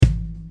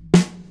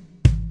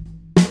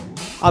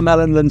I'm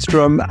Alan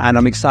Lindstrom, and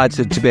I'm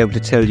excited to be able to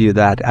tell you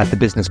that at the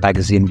Business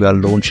Magazine, we are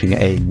launching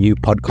a new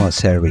podcast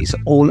series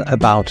all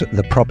about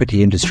the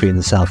property industry in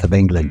the south of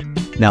England.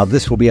 Now,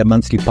 this will be a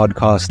monthly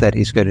podcast that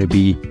is going to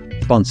be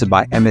sponsored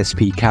by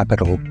MSP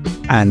Capital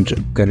and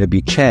going to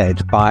be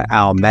chaired by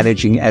our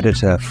managing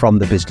editor from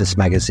the Business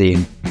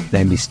Magazine,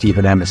 namely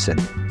Stephen Emerson.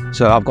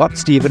 So I've got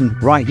Stephen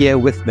right here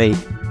with me,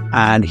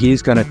 and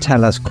he's going to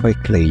tell us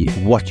quickly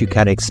what you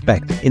can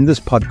expect in this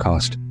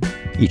podcast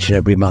each and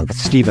every month.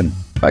 Stephen.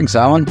 Thanks,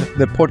 Alan.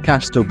 The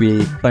podcast will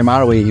be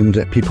primarily aimed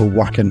at people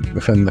working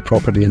within the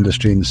property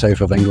industry in the south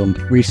of England.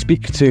 We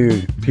speak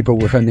to people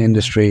within the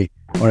industry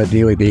on a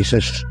daily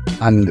basis,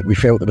 and we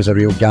felt there was a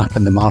real gap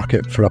in the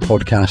market for a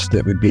podcast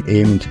that would be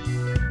aimed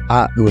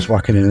at those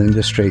working in the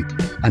industry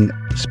and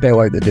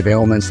spell out the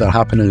developments that are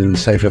happening in the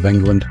south of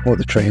England, what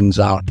the trends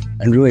are,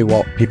 and really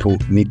what people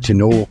need to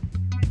know.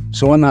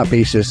 So on that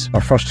basis,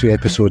 our first two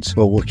episodes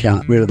will look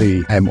at where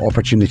the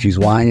opportunities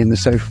lie in the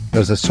south.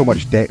 There's so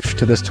much depth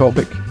to this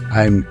topic.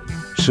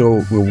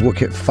 So we'll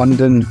look at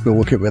funding, we'll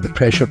look at where the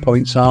pressure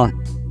points are,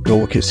 we'll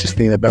look at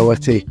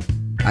sustainability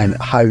and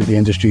how the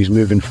industry is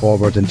moving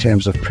forward in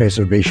terms of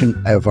preservation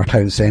of our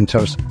town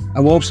centres.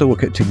 And we'll also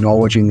look at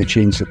technology and the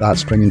change that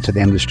that's bringing to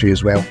the industry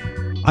as well.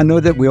 I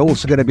know that we're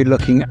also going to be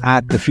looking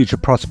at the future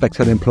prospects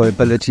and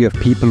employability of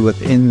people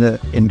within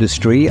the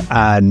industry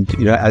and,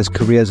 as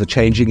careers are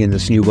changing in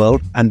this new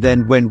world. And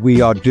then when we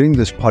are doing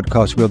this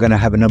podcast, we're going to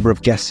have a number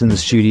of guests in the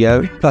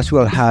studio. Plus,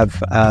 we'll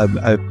have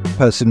a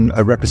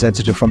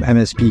representative from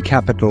MSP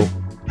Capital.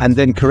 And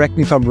then correct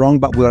me if I'm wrong,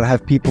 but we'll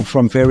have people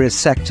from various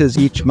sectors.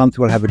 Each month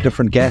we'll have a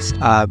different guest,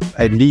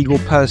 a legal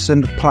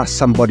person, plus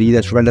somebody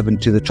that's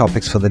relevant to the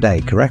topics for the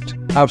day, correct?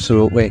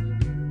 Absolutely.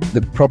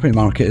 The property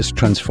market is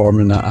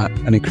transforming at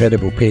an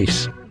incredible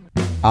pace,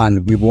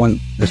 and we want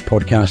this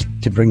podcast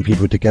to bring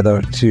people together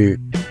to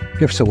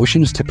give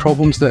solutions to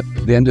problems that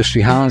the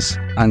industry has.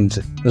 And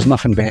there's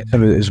nothing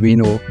better, as we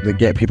know, that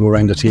get people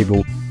around the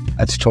table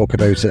to talk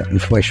about it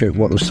and flesh out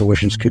what those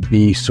solutions could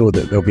be, so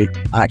that there'll be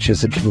actions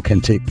that people can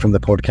take from the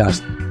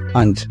podcast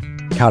and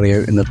carry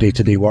out in their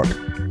day-to-day work.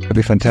 It'll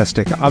be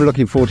fantastic. I'm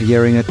looking forward to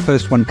hearing it.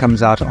 First one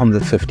comes out on the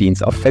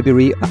 15th of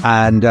February,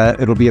 and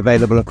it'll be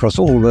available across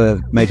all the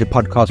major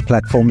podcast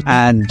platforms,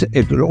 and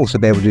it will also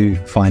be able to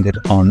find it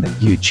on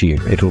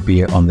YouTube. It'll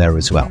be on there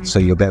as well. So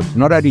you'll be able to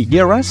not only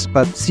hear us,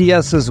 but see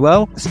us as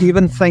well.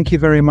 Stephen, thank you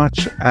very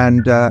much,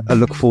 and I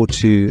look forward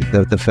to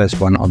the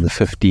first one on the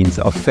 15th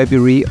of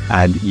February,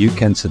 and you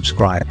can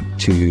subscribe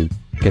to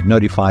get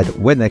notified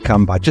when they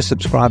come by just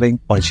subscribing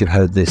once you've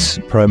heard this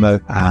promo,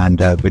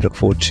 and we look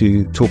forward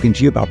to talking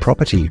to you about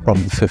property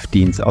from the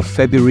 15th of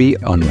February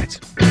onwards.